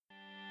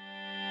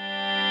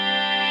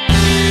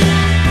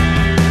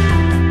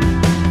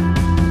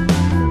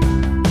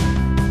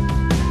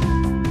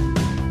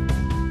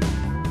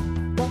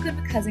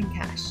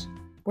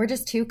We're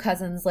just two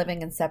cousins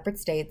living in separate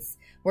states,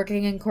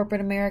 working in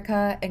corporate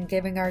America, and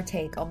giving our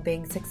take on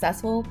being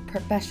successful,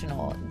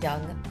 professional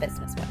young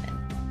businesswomen.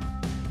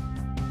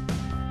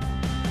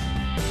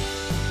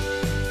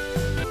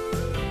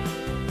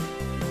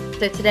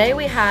 So today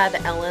we have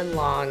Ellen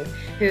Long,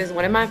 who is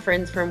one of my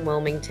friends from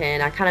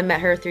Wilmington. I kind of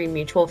met her through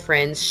mutual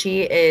friends.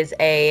 She is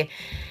a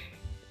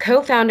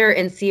co-founder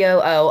and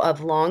COO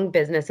of Long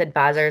Business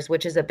Advisors,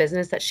 which is a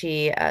business that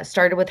she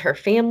started with her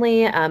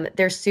family.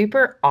 They're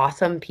super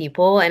awesome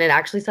people, and it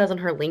actually says on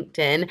her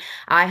LinkedIn,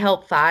 I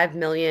help $5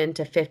 million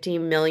to $50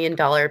 million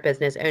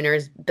business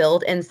owners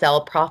build and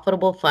sell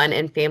profitable, fun,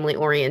 and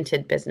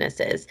family-oriented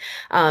businesses.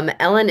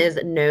 Ellen is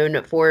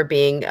known for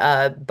being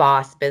a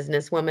boss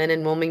businesswoman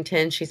in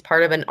Wilmington. She's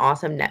part of an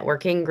awesome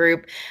networking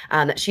group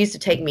that she used to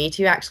take me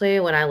to, actually,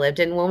 when I lived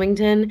in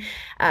Wilmington.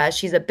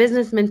 She's a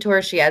business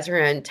mentor. She has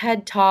her own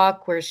TED Talk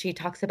where she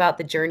talks about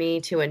the journey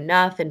to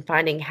enough and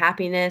finding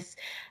happiness,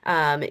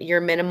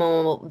 your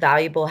minimal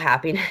valuable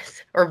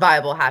happiness or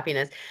viable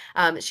happiness.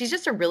 She's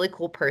just a really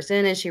cool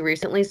person, and she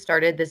recently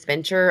started this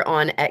venture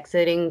on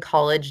exiting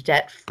college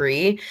debt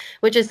free,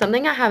 which is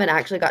something I haven't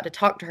actually got to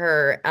talk to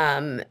her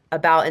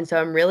about. And so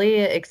I'm really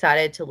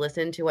excited to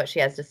listen to what she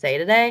has to say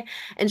today.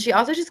 And she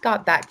also just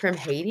got back from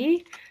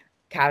Haiti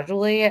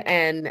casually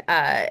and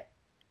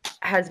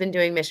has been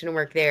doing mission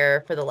work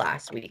there for the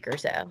last week or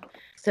so.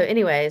 So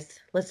anyways,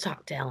 let's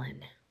talk to Ellen.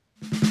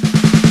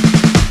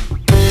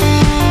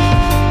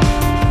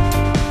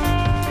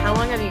 How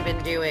long have you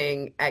been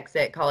doing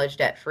Exit College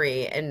Debt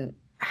Free, and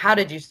how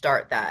did you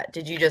start that?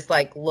 Did you just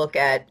like look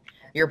at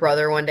your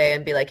brother one day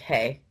and be like,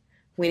 hey,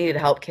 we need to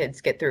help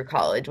kids get through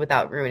college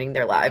without ruining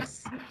their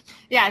lives?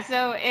 Yeah,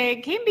 so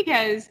it came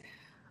because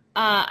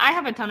I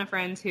have a ton of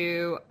friends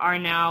who are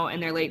now in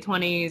their late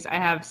 20s. I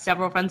have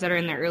several friends that are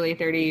in their early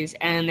 30s,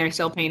 and they're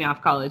still paying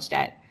off college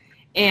debt.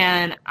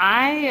 And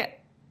I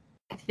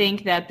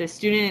think that the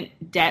student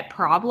debt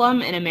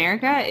problem in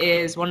America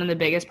is one of the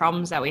biggest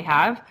problems that we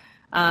have.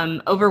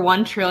 Over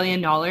 $1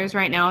 trillion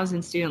right now is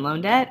in student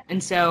loan debt.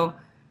 And so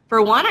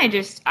for one,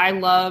 I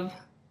love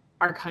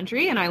our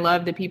country, and I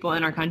love the people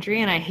in our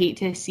country, and I hate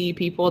to see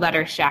people that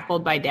are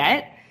shackled by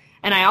debt.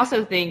 And I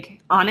also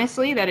think,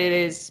 honestly, that it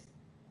is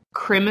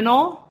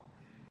criminal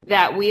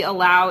that we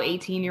allow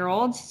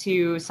 18-year-olds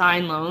to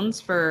sign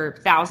loans for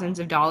thousands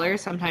of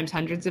dollars, sometimes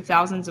hundreds of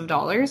thousands of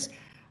dollars,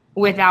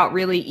 without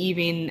really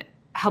even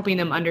helping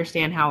them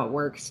understand how it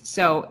works.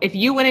 So if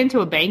you went into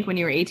a bank when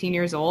you were 18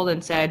 years old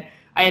and said,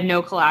 I have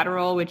no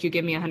collateral, would you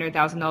give me a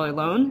 $100,000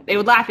 loan? They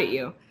would laugh at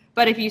you.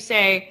 But if you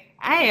say,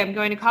 hey, I'm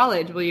going to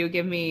college, will you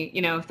give me,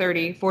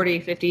 $30, $40,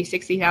 $50,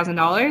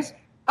 $60,000?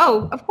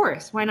 Oh, of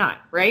course. Why not?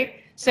 Right?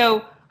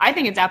 So I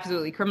think it's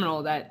absolutely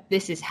criminal that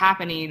this is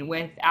happening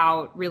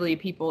without really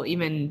people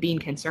even being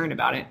concerned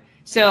about it.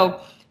 So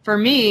for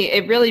me,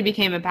 it really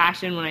became a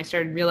passion when I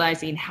started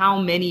realizing how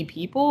many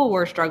people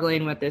were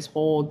struggling with this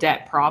whole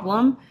debt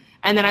problem.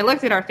 And then I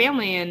looked at our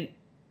family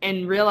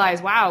and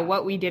realized, wow,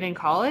 what we did in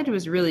college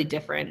was really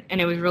different, and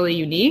it was really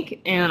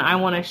unique. And I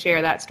want to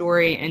share that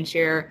story and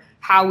share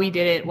how we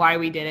did it, why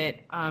we did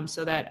it,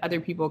 so that other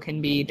people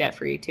can be debt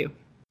free too.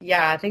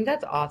 Yeah, I think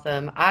that's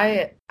awesome.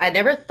 I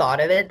never thought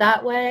of it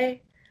that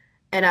way.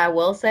 And I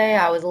will say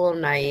I was a little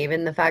naive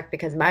in the fact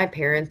because my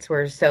parents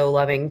were so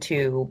loving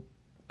to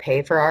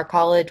pay for our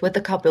college with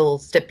a couple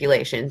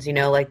stipulations,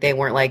 like they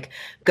weren't like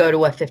go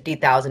to a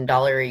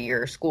 $50,000 a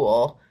year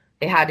school.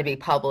 It had to be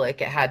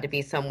public. It had to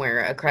be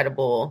somewhere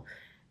accredible.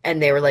 And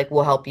they were like,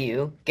 we'll help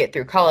you get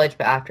through college,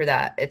 but after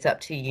that, it's up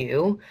to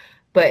you.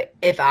 But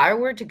if I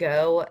were to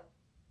go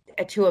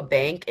to a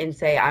bank and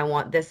say, I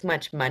want this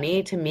much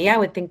money, to me, I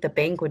would think the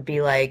bank would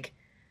be like,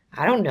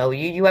 I don't know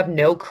you. You have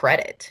no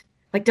credit.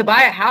 Like to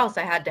buy a house,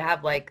 I had to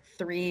have like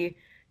 3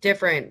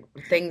 different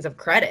things of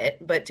credit,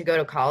 but to go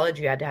to college,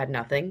 you had to have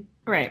nothing.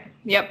 Right.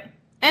 Yep.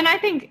 And I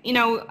think,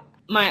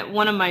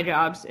 one of my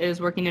jobs is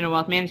working in a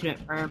wealth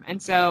management firm.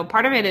 And so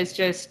part of it is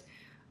just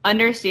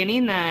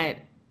understanding that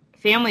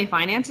family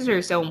finances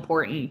are so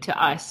important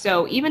to us.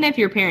 So even if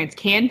your parents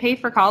can pay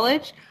for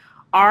college,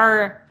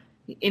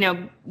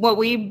 what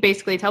we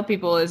basically tell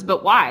people is,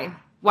 but why?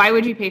 Why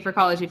would you pay for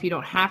college if you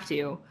don't have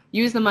to?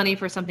 Use the money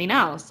for something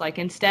else. Like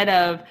instead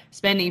of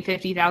spending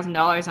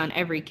 $50,000 on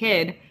every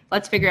kid,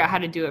 let's figure out how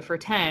to do it for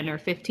 10 or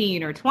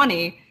 15 or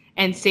 20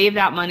 and save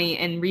that money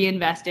and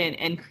reinvest it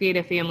and create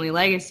a family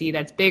legacy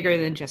that's bigger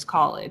than just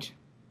college.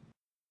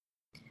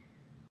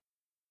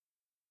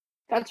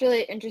 That's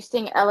really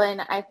interesting,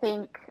 Ellen. I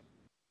think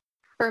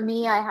for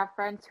me, I have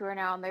friends who are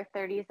now in their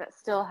 30s that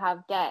still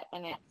have debt,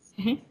 and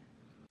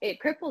it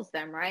cripples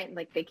them, right?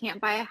 Like they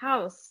can't buy a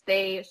house.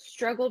 They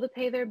struggle to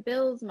pay their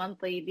bills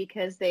monthly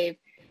because they've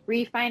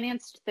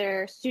refinanced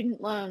their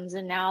student loans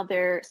and now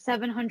they're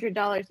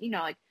 $700,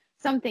 like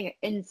something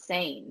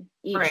insane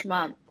each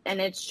month. And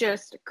it's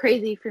just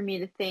crazy for me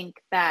to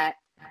think that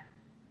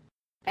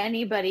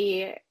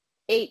anybody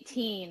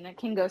 18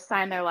 can go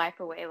sign their life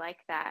away like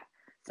that.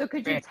 So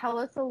could you tell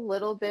us a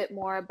little bit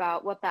more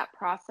about what that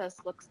process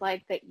looks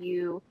like that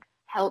you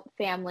help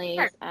families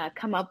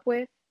come up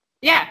with?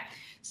 Yeah.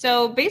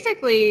 So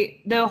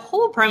basically, the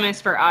whole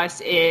premise for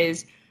us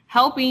is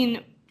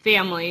helping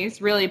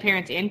families, really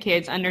parents and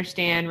kids,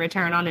 understand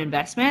return on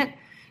investment.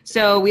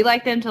 So we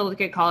like them to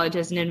look at college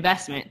as an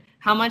investment.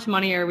 How much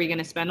money are we going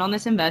to spend on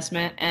this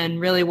investment? And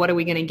really, what are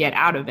we going to get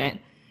out of it?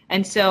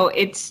 And so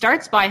it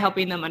starts by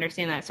helping them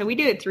understand that. So we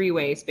do it 3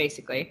 ways,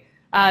 basically.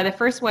 The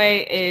first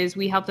way is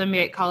we help them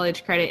get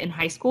college credit in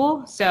high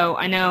school. So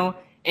I know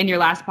in your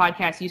last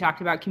podcast, you talked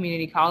about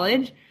community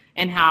college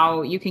and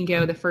how you can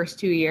go the first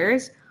 2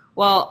 years.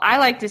 Well, I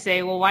like to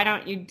say, well, why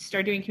don't you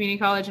start doing community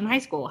college in high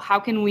school? How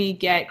can we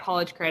get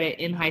college credit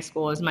in high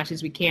school as much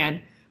as we can?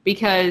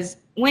 Because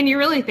when you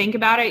really think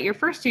about it, your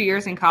first 2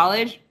 years in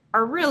college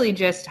are really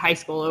just high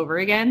school over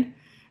again.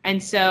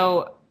 And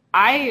so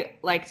I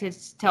like to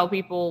tell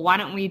people, why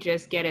don't we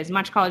just get as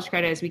much college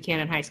credit as we can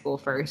in high school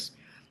first?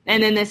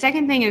 And then the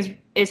second thing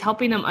is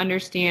helping them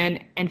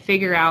understand and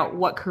figure out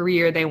what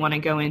career they want to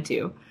go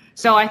into.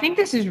 So I think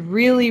this is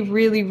really,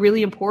 really,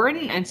 really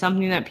important and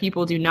something that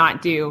people do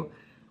not do,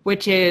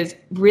 which is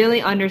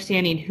really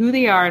understanding who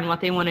they are and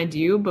what they want to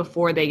do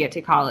before they get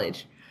to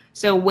college.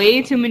 So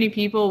way too many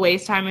people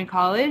waste time in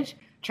college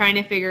trying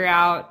to figure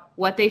out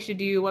what they should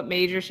do, what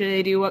major should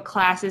they do, what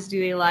classes do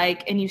they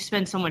like, and you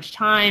spend so much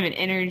time and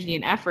energy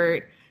and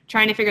effort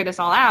trying to figure this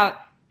all out.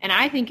 And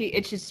I think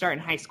it should start in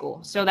high school.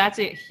 So that's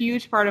a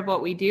huge part of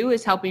what we do,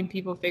 is helping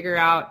people figure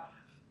out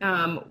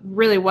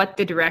really what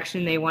the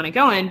direction they want to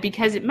go in,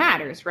 because it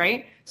matters,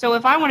 right? So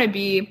if I want to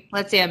be,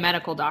 let's say, a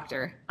medical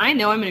doctor, I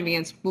know I'm going to be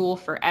in school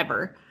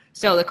forever.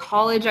 So the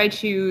college I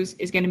choose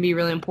is going to be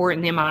really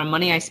important. The amount of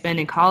money I spend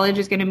in college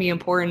is going to be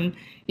important.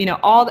 You know,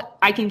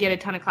 I can get a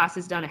ton of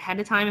classes done ahead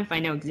of time if I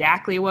know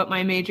exactly what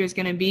my major is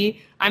going to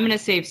be. I'm going to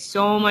save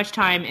so much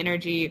time,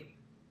 energy,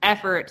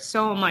 effort,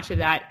 so much of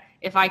that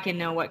if I can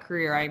know what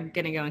career I'm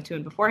going to go into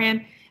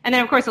beforehand. And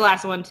then, of course, the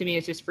last one to me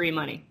is just free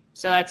money.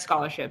 So that's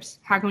scholarships.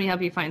 How can we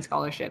help you find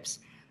scholarships?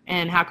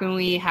 And how can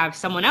we have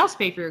someone else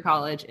pay for your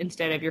college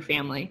instead of your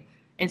family,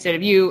 instead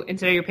of you,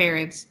 instead of your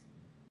parents?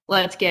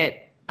 Let's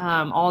get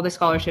all the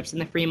scholarships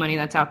and the free money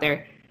that's out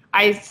there.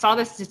 I saw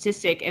this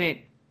statistic and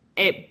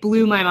it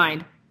blew my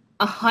mind.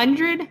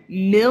 $100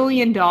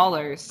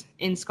 million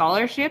in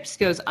scholarships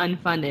goes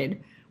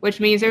unfunded, which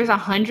means there's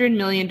 $100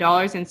 million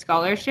in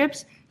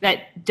scholarships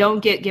that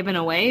don't get given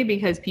away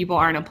because people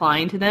aren't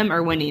applying to them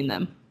or winning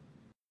them.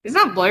 Does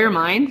that blow your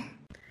mind?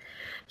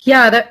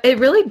 Yeah, it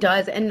really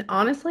does. And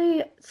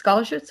honestly,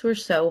 scholarships were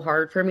so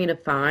hard for me to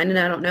find, and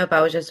I don't know if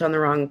I was just on the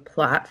wrong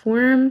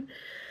platform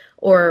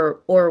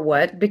or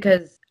what,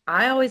 because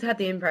I always had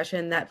the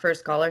impression that for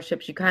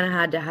scholarships you kind of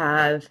had to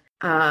have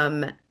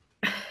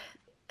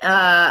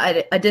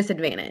a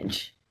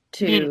disadvantage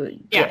to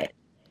get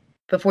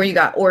before you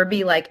got, or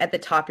be like at the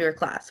top of your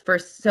class.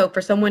 So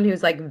for someone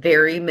who's like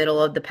very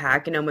middle of the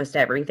pack in almost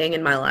everything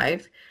in my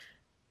life,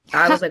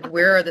 I was like,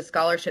 where are the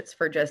scholarships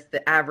for just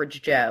the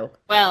average Joe?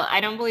 Well, I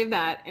don't believe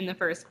that in the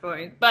first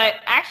point. But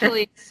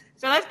actually,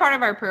 so that's part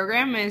of our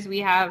program, is we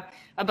have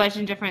a bunch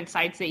of different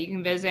sites that you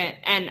can visit.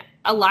 And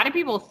a lot of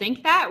people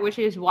think that, which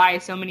is why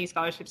so many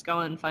scholarships go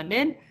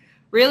unfunded.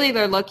 Really,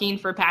 they're looking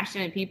for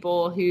passionate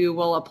people who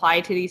will apply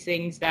to these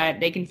things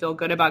that they can feel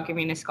good about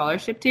giving a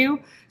scholarship to.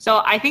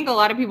 So I think a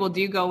lot of people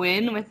do go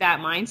in with that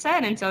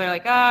mindset. And so they're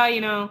like,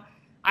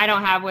 I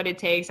don't have what it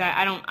takes.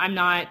 I'm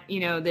not,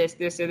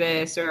 this or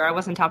this, or I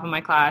wasn't top of my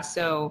class.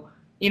 So,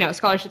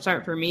 scholarships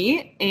aren't for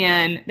me.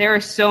 And there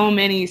are so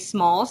many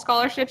small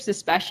scholarships,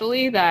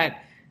 especially,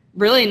 that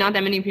really not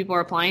that many people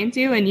are applying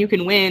to, and you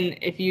can win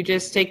if you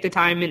just take the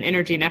time and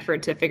energy and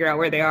effort to figure out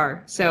where they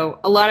are. So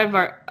a lot of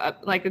our,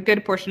 a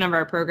good portion of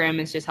our program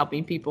is just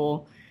helping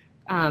people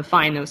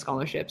find those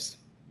scholarships.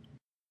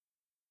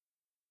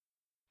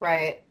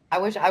 Right. I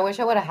wish I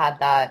would have had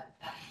that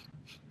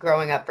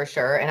growing up for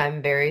sure. And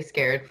I'm very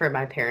scared for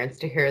my parents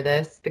to hear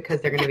this,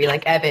 because they're going to be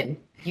like, Evan,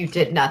 you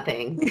did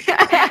nothing.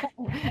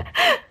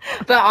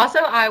 But also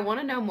I want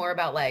to know more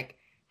about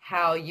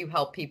how you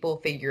help people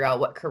figure out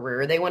what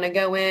career they want to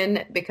go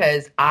in,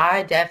 because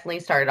I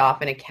definitely started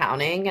off in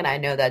accounting, and I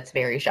know that's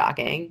very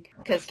shocking,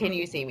 because can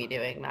you see me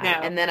doing that? No.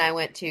 And then I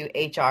went to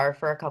HR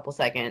for a couple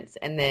seconds,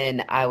 and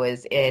then I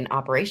was in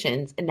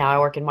operations, and now I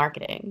work in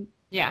marketing.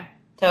 Yeah.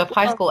 So if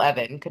high school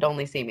Evan could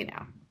only see me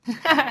now.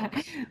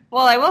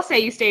 Well, I will say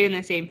you stayed in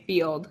the same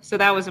field, so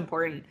that was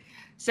important.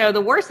 So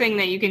the worst thing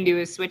that you can do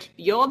is switch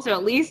fields. So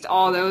at least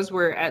all those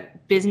were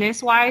at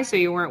business-wise, so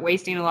you weren't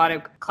wasting a lot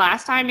of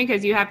class time,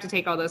 because you have to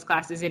take all those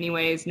classes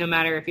anyways, no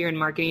matter if you're in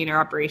marketing or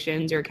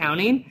operations or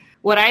accounting.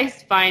 What I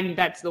find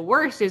that's the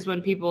worst is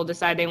when people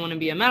decide they want to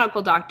be a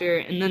medical doctor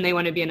and then they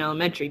want to be an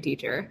elementary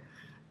teacher.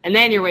 And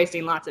then you're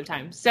wasting lots of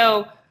time.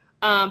 So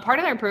part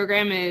of our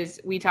program is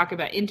we talk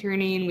about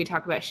interning, we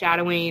talk about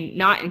shadowing,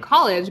 not in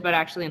college, but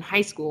actually in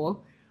high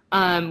school.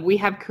 We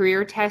have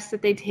career tests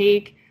that they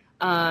take.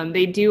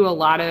 They do a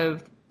lot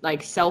of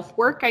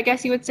self-work, I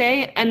guess you would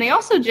say. And they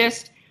also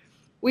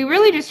we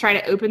really just try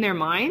to open their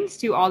minds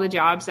to all the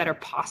jobs that are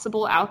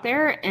possible out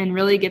there and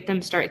really get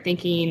them start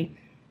thinking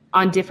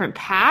on different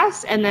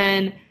paths. And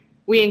then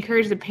we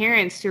encourage the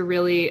parents to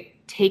really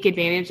take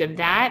advantage of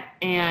that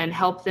and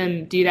help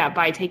them do that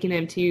by taking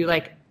them to,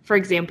 like, for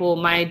example,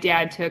 my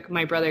dad took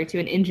my brother to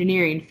an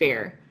engineering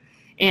fair,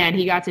 and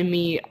he got to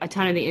meet a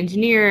ton of the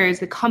engineers,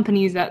 the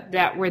companies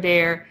that were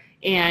there,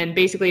 and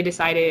basically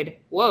decided,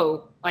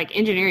 whoa, like,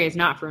 engineering is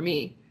not for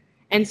me.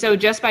 And so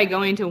just by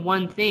going to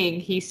one thing,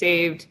 he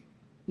saved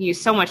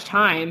so much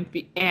time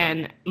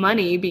and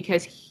money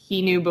because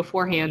he knew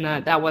beforehand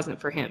that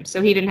wasn't for him.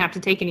 So he didn't have to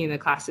take any of the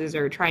classes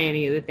or try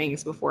any of the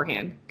things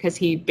beforehand because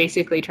he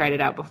basically tried it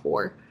out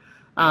before.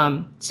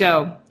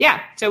 So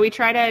we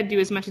try to do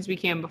as much as we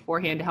can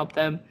beforehand to help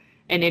them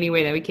in any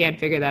way that we can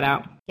figure that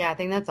out. Yeah, I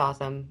think that's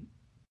awesome.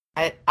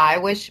 I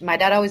wish my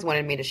dad always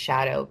wanted me to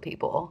shadow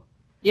people.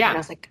 Yeah. And I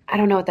was like, I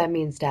don't know what that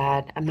means,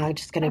 Dad. I'm not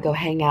just going to go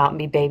hang out and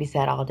be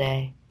babysat all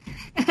day.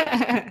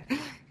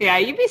 Yeah,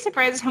 you'd be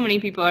surprised how many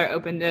people are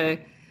open to,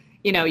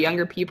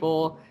 younger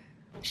people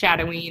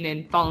shadowing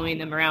and following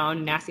them around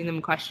and asking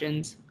them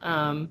questions.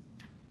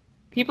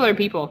 People are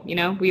people,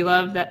 we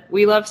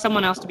love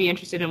someone else to be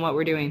interested in what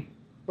we're doing.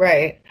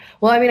 Right.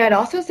 Well, I mean, I'd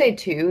also say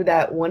too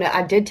that when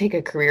I did take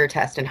a career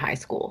test in high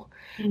school,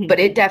 but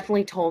it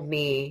definitely told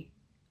me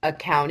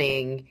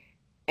accounting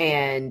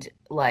and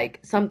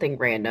like something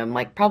random,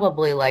 like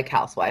probably like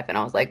housewife. And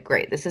I was like,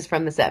 great, this is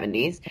from the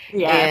 70s.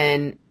 Yeah.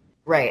 And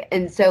right.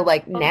 And so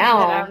like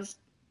now,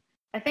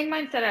 I think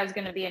mine said I was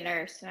going to be a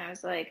nurse. And I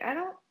was like, I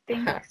don't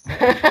think so.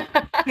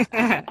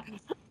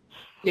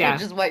 Yeah.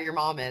 Which is what your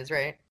mom is,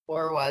 right?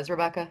 Or was,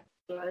 Rebecca?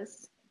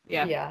 Was.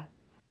 Yeah. Yeah.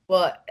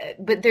 Well,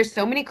 but there's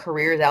so many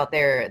careers out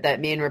there that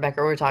me and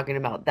Rebecca were talking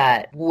about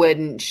that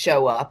wouldn't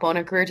show up on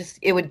a career. Just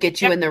it would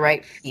get you in the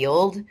right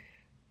field.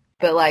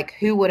 But like,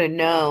 who would have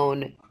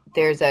known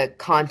there's a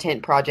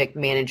content project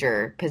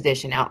manager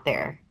position out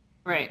there?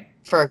 Right.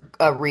 For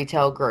a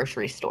retail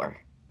grocery store.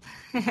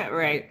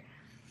 Right.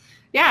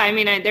 Yeah, I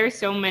mean, there are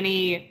so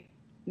many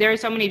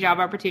job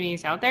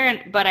opportunities out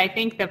there, but I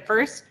think the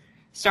first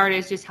start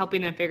is just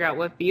helping them figure out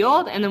what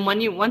field, and then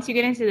once you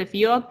get into the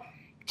field,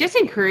 just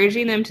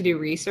encouraging them to do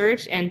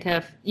research and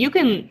you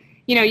can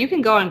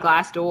go on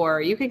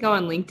Glassdoor, you can go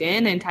on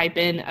LinkedIn and type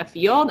in a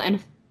field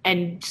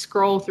and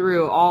scroll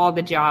through all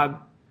the jobs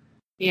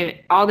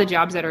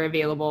that are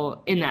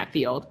available in that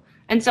field.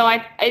 And so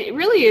it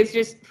really is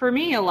just, for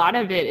me, a lot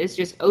of it is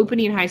just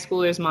opening high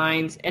schoolers'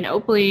 minds and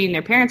opening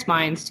their parents'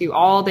 minds to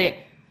all the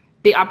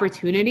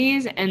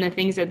opportunities and the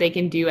things that they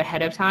can do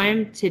ahead of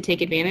time to take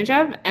advantage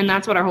of. And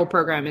that's what our whole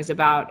program is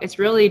about. It's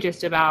really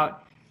just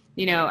about,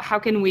 how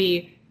can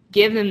we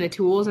give them the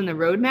tools and the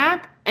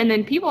roadmap? And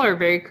then people are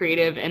very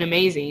creative and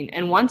amazing.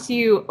 And once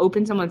you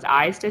open someone's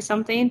eyes to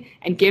something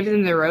and give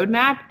them the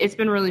roadmap, it's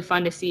been really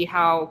fun to see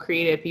how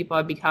creative people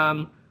have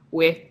become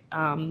with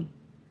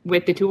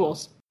the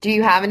tools. Do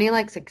you have any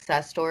like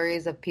success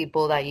stories of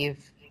people that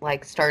you've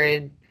like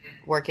started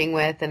working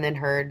with and then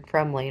heard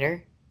from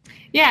later?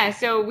 Yeah,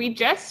 so we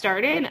just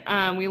started.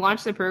 We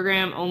launched the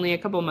program only a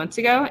couple months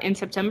ago in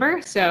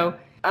September. So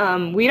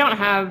we don't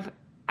have,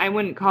 I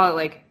wouldn't call it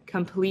like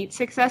complete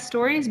success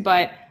stories,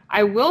 but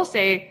I will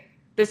say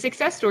the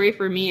success story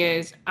for me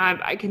is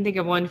I can think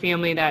of one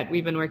family that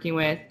we've been working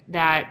with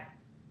that,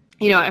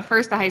 at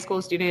first the high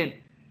school student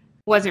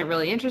wasn't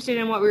really interested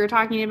in what we were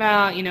talking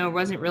about,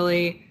 wasn't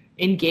really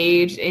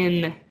engaged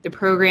in the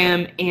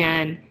program,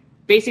 and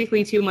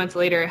basically 2 months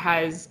later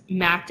has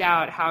mapped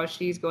out how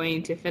she's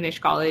going to finish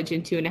college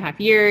in 2.5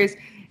 years.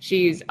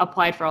 She's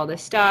applied for all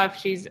this stuff.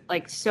 She's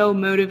like so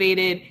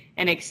motivated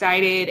and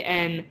excited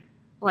and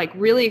like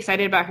really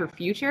excited about her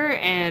future.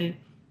 And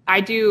I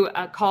do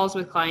calls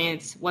with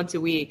clients once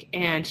a week,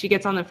 and she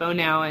gets on the phone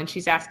now and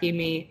she's asking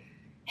me,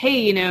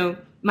 hey,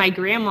 my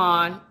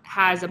grandma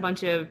has a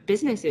bunch of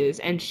businesses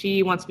and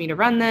she wants me to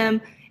run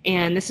them.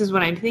 And this is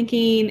what I'm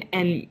thinking.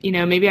 And,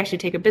 maybe I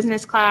should take a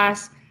business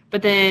class.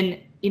 But then,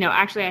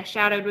 actually I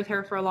shadowed with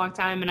her for a long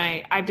time, and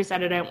I've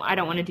decided I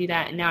don't want to do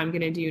that. And now I'm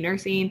going to do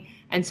nursing.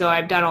 And so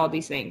I've done all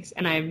these things,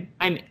 and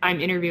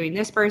I'm interviewing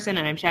this person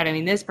and I'm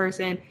shadowing this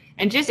person,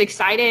 and just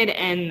excited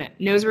and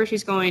knows where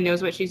she's going,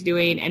 knows what she's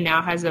doing, and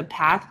now has a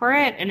path for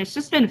it. And it's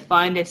just been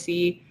fun to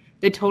see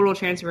the total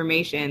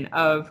transformation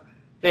of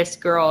this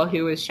girl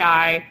who was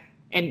shy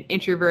and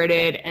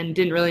introverted and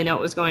didn't really know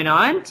what was going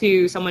on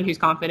to someone who's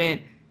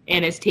confident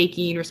and is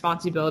taking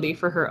responsibility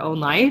for her own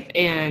life.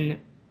 And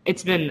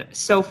it's been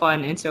so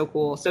fun and so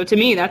cool. So to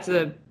me, that's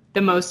the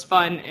most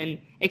fun and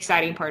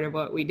exciting part of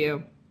what we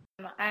do.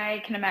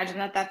 I can imagine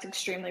that that's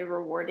extremely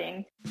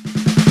rewarding.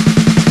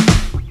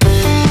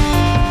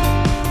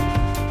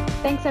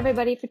 Thanks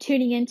everybody for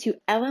tuning in to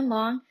Ellen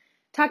Long,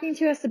 talking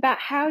to us about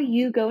how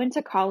you go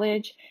into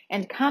college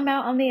and come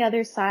out on the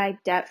other side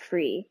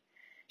debt-free.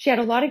 She had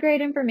a lot of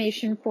great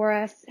information for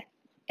us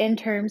in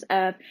terms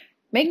of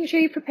making sure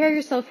you prepare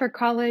yourself for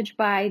college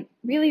by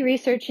really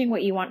researching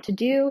what you want to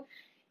do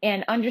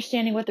and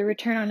understanding what the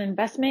return on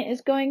investment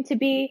is going to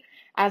be,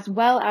 as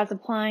well as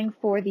applying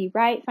for the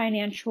right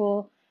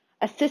financial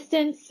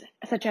assistance,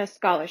 such as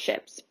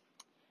scholarships.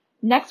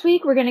 Next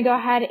week, we're going to go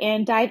ahead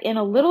and dive in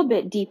a little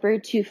bit deeper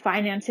to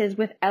finances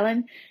with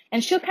Ellen,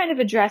 and she'll kind of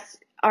address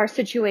our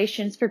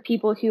situations for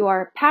people who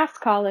are past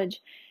college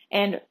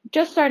and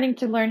just starting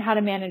to learn how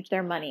to manage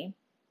their money.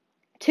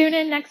 Tune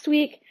in next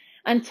week.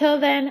 Until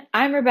then,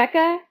 I'm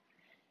Rebecca,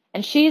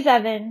 and she's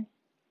Evan,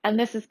 and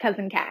this is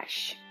Cousin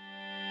Cash.